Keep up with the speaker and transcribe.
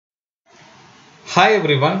Hi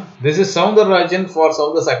everyone, this is SOUNDA'S for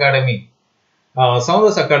SOUNDA'S Academy.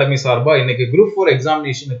 SOUNDA'S Academy சார்பா இன்னைக்கு Group 4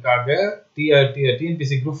 examinationக்காக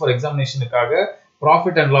TNPSC Group 4 examinationக்காக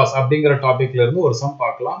Profit and Loss அப்படிங்கிற டாபிக்ல இருந்து ஒரு சம்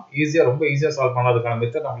பார்க்கலாம். ரொம்ப ஈஸியா சால்வ் பண்ணதுக்கான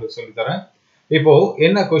மெத்தட் நான் உங்களுக்கு சொல்லி தரேன். இப்போ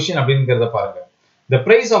என்ன क्वेश्चन அப்படிங்கறத பாருங்க. The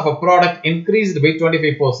price of a product increased by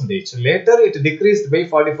 25%. Later it decreased by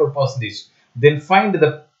 44%. Then find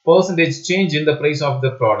the percentage change in the price of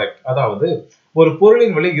the product. அதாவது ஒரு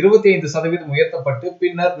பொருளின் விலை 25% உயர்த்தப்பட்டு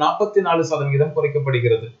பின்னர் 44%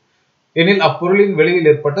 குறைக்கப்படுகிறது எனில் அப்பொருளின் விலையில்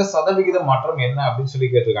ஏற்பட்ட சதவிகித மாற்றம் என்ன அப்படின்னு சொல்லி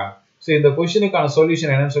கேட்டிருக்காங்க. சோ இந்த क्वेश्चनக்கான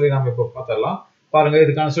சொல்யூஷன் என்னன்னு சொல்லி நாம இப்ப பார்த்தறலாம். பாருங்க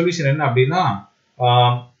இதுக்கான சொல்யூஷன் என்ன அப்படினா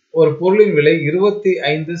ஒரு பொருளின் விலை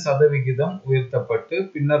 25% உயர்த்தப்பட்டு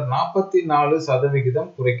பின்னர் 44%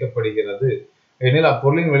 குறைக்கப்படுகிறது எனில்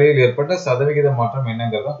அப்பொருளின் விலையில் ஏற்பட்ட சதவிகித மாற்றம்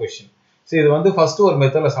என்னங்கறத क्वेश्चन. சோ இது வந்து ஃபர்ஸ்ட் ஒரு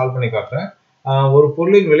மெத்தட்ல சால்வ் பண்ணி காட்டுறேன். ஒரு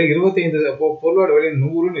பொருளின் விலை 25 பொருளோட விலை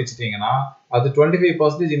 100 ன்னு வெச்சிட்டீங்கன்னா அது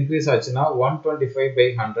 25% இன்கிரீஸ் ஆச்சுனா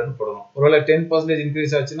 125/100 ன்னு போடணும். ஒருவேளை 10%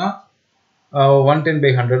 இன்கிரீஸ் ஆச்சுனா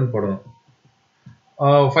 110/100 ன்னு போடணும்.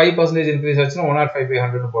 5% இன்கிரீஸ் ஆச்சுனா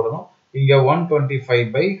 105/100 ன்னு போடணும். இங்க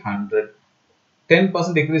 125/100.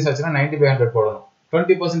 10% டிக்ரீஸ் ஆச்சுனா 90/100 போடணும்.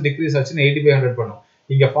 20% டிக்ரீஸ் ஆச்சுனா 80/100 போடணும்.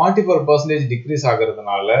 இங்க 44% டிக்ரீஸ்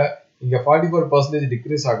ஆகிறதுனால இங்க 44%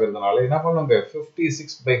 டிக்ரீஸ் ஆகிறதுனால என்ன பண்ணுங்க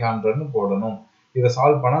 56/100 ன்னு போடணும். இத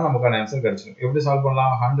சால்வ் பண்ணா நமக்கான ஆன்சர் கிடைச்சிடும். எப்படி சால்வ்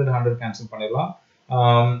பண்ணலாம்? 100 கேன்சல் பண்ணிடலாம்.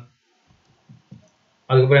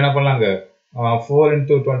 அதுக்கு அப்புறம் என்ன பண்ணலாங்க 4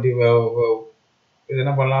 into 20 இது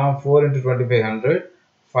என்ன பண்ணலாம் 4 into 25 100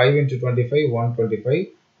 5 into 25 125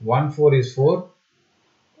 1 4 is 4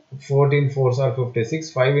 14 4s are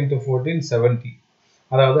 56 5 into 14 70.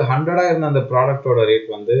 அதாவது 100 இருந்த அந்த ப்ராடக்ட்டோட ரேட்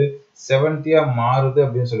வந்து 70 ஆ மாறுது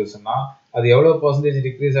அப்படினு சொல்லி சொன்னா அது எவ்வளவு percentage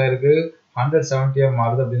டிக்ரீஸ் ஆயிருக்கு 170 ஆ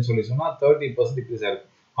மாறுது அப்படினு சொல்லி சொன்னா 30% டிக்ரீஸ் ஆயிருக்கு.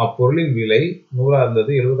 அப்பொருளின் விலை 100 ஆ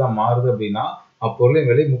இருந்தது 70 ஆ மாறுது அப்படினா அப்பொருளின்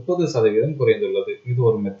விலை 30% குறைந்துள்ளது. இது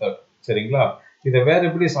ஒரு மெத்தட். சரிங்களா? இத வேற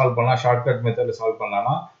எப்படி சால்வ் பண்ணலாம்? ஷார்ட்கட் மெத்தட்ல சால்வ்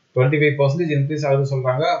பண்ணலாம்னா 25% இன்கிரீஸ் ஆகுதுன்னு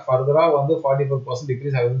சொல்றாங்க. ஃபர்தரா வந்து 44%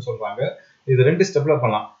 டிக்ரீஸ் ஆகுதுன்னு சொல்றாங்க. இது ரெண்டு ஸ்டெப்ல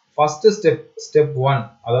பண்ணலாம். First step 1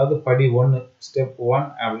 அதாவது படி 1 step 1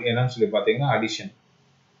 அப்படி என்னன்னு சொல்லி பாத்தீங்கன்னா addition.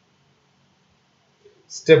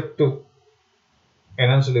 Step 2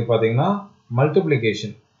 என்னன்னு சொல்லி பாத்தீங்கன்னா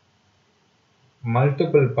multiplication.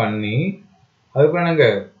 மல்டிபிள் பண்ணி அதுக்கு என்னங்க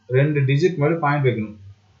ரெண்டு டிஜிட் முன்னாடி பாயிண்ட் வைக்கணும்.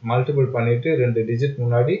 மல்டிபிள் பண்ணிட்டு ரெண்டு டிஜிட்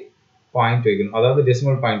முன்னாடி பாயிண்ட் வைக்கணும். அதாவது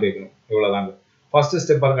டெசிமல் பாயிண்ட் வைக்கணும். இவ்வளவுதாங்க. ஃபர்ஸ்ட்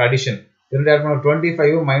ஸ்டெப் பாருங்க addition. ரெண்டு ஆட் பண்ணா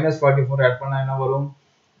 25 -44 ஆட் பண்ணா என்ன வரும்?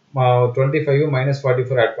 25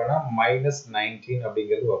 -44 ஆட் பண்ணா -19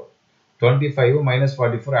 அப்படிங்கிறது வரும். 25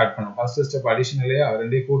 -44 ஆட் பண்ணனும். ஃபர்ஸ்ட் ஸ்டெப் அடிஷன் இல்லையா?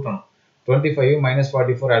 ரெண்டையும் கூட்டணும். 25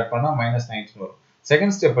 -44 ஆட் பண்ணா -19 வரும்.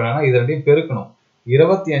 செகண்ட் ஸ்டெப் என்னன்னா இது ரெண்டையும் பெருக்கணும்.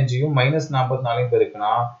 25யும் -44யும்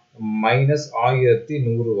பெருக்கினா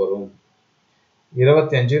 -1100 வரும்.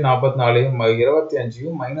 25 44யும்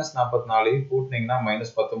 25யும் -44யும் கூட்டினீங்கன்னா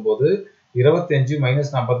 -19 25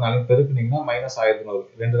 -44யும் பெருக்கினீங்கன்னா -1100 வரும்.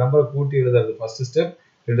 ரெண்டு நம்பரை கூட்டி எழுதுறது ஃபர்ஸ்ட் ஸ்டெப்.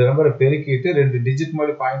 ரெண்டு நம்பரை பெருக்கிட்டு ரெண்டு டிஜிட்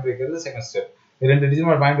மாதிரி பாயிண்ட் வைக்கிறது செகண்ட் ஸ்டெப். ரெண்டு டிஜிட்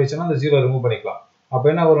மாதிரி பாயிண்ட் வச்சோம்னா அந்த 0 ரிமூவ் பண்ணிக்கலாம். அப்ப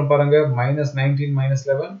என்ன வரும் பாருங்க -19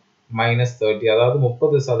 -11 -30 அதாவது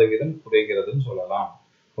 30% குறைகிறதுன்னு சொல்லலாம்.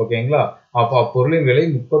 ஓகேங்களா? அப்ப பொருளின் விலை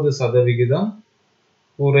 30%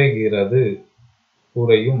 குறைகிறது.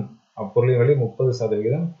 குறையும். அப்பொருளின் விலை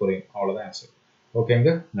 30% குறையும். அவ்வளவுதான் ஆன்சர். ஓகேங்க?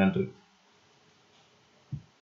 நன்றி.